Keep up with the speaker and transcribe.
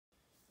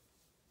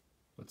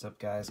What's up,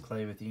 guys?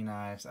 Clay with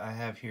E-Knives. I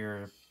have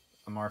here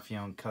a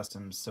Marfione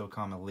custom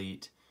Socom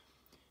Elite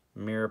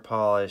mirror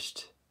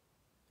polished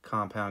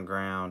compound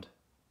ground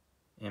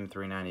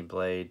M390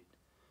 blade,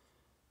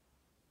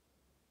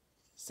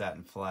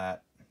 satin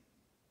flat,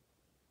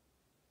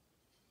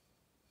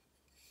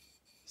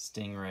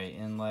 Stingray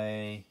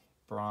inlay,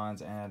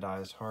 bronze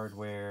anodized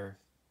hardware.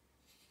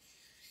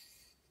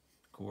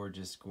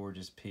 Gorgeous,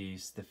 gorgeous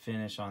piece. The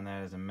finish on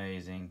that is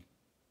amazing.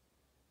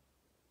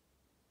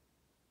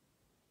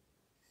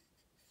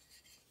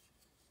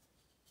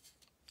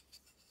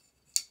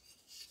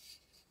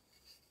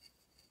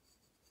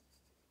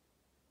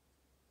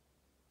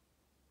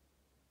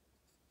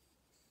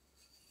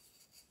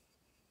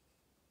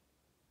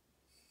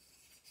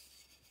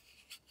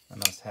 A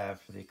must-have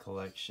for the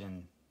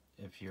collection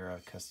if you're a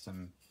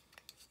custom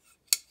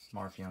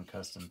Marfione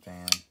custom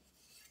fan.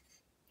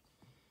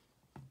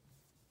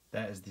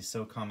 That is the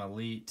Socom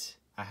Elite.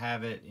 I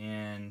have it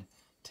in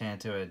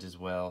Tanto Edge as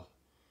well.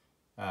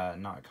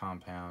 Not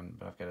compound,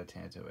 but I've got a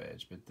Tanto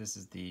Edge. But this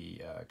is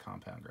the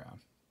compound ground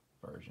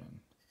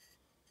version.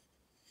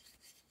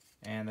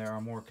 And there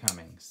are more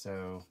coming,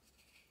 so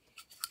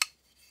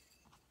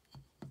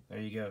there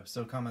you go.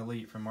 Socom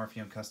Elite from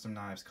Marfione Custom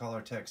Knives. Call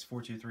or text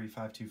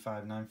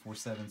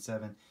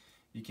 423-525-9477.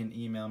 You can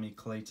email me,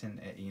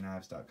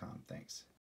 Clayton@eknives.com. Thanks.